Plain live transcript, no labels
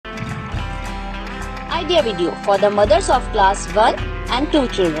idea video for the mothers of class 1 and 2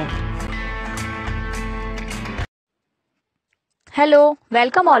 children. Hello,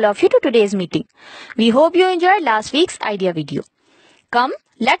 welcome all of you to today's meeting. We hope you enjoyed last week's idea video. Come,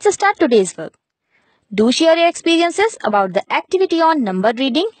 let's start today's work. Do share your experiences about the activity on number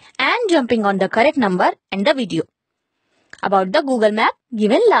reading and jumping on the correct number in the video about the Google map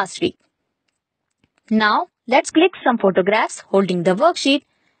given last week. Now, let's click some photographs holding the worksheet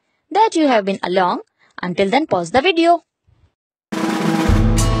that you have been along. Until then, pause the video.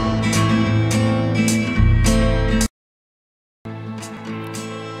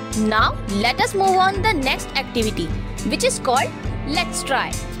 Now, let us move on to the next activity, which is called Let's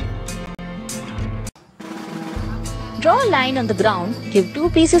Try. Draw a line on the ground, give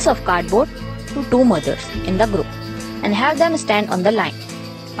 2 pieces of cardboard to 2 mothers in the group and have them stand on the line.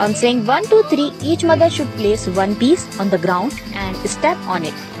 On saying 1, 2, 3, each mother should place 1 piece on the ground and step on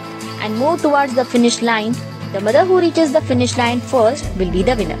it and move towards the finish line. The mother who reaches the finish line first will be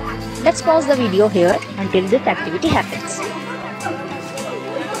the winner. Let's pause the video here until this activity happens.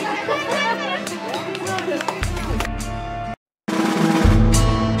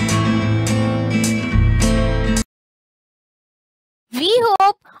 We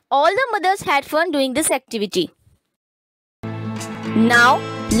hope all the mothers had fun doing this activity. Now,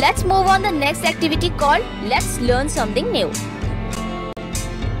 let's move on to the next activity called Let's Learn Something New.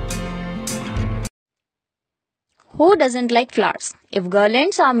 Who doesn't like flowers? If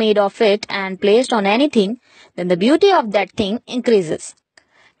garlands are made of it and placed on anything, then the beauty of that thing increases.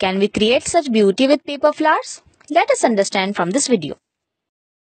 Can we create such beauty with paper flowers? Let us understand from this video.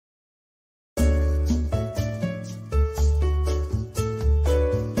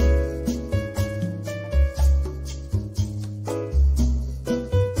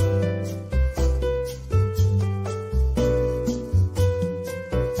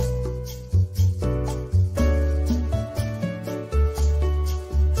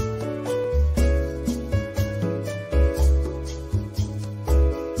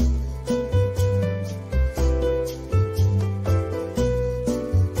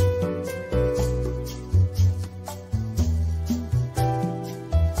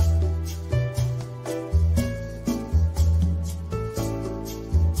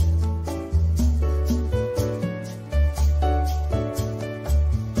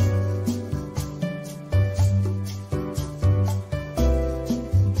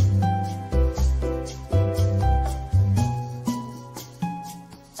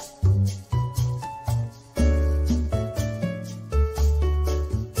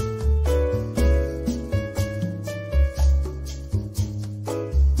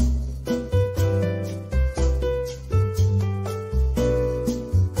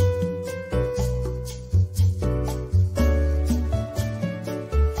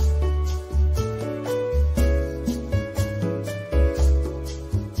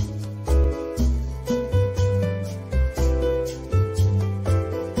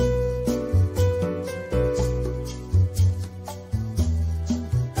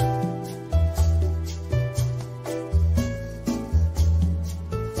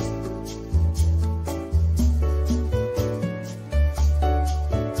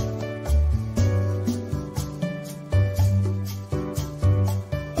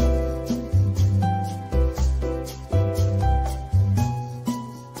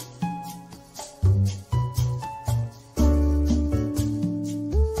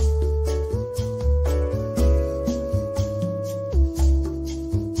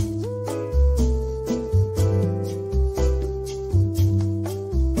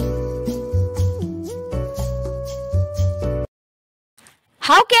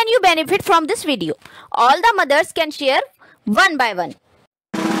 How can you benefit from this video? All the mothers can share one by one.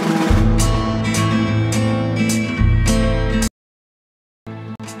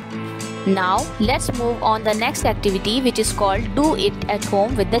 Now, let's move on the next activity, which is called Do It at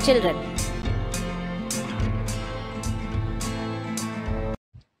Home with the Children.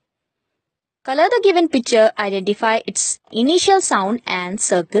 Color the given picture, identify its initial sound and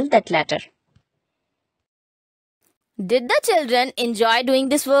circle that letter. Did the children enjoy doing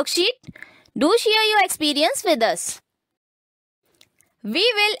this worksheet? Do share your experience with us.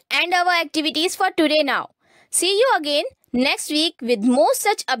 We will end our activities for today now. See you again next week with more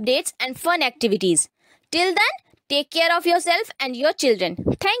such updates and fun activities. Till then, take care of yourself and your children.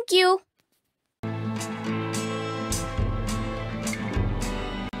 Thank you.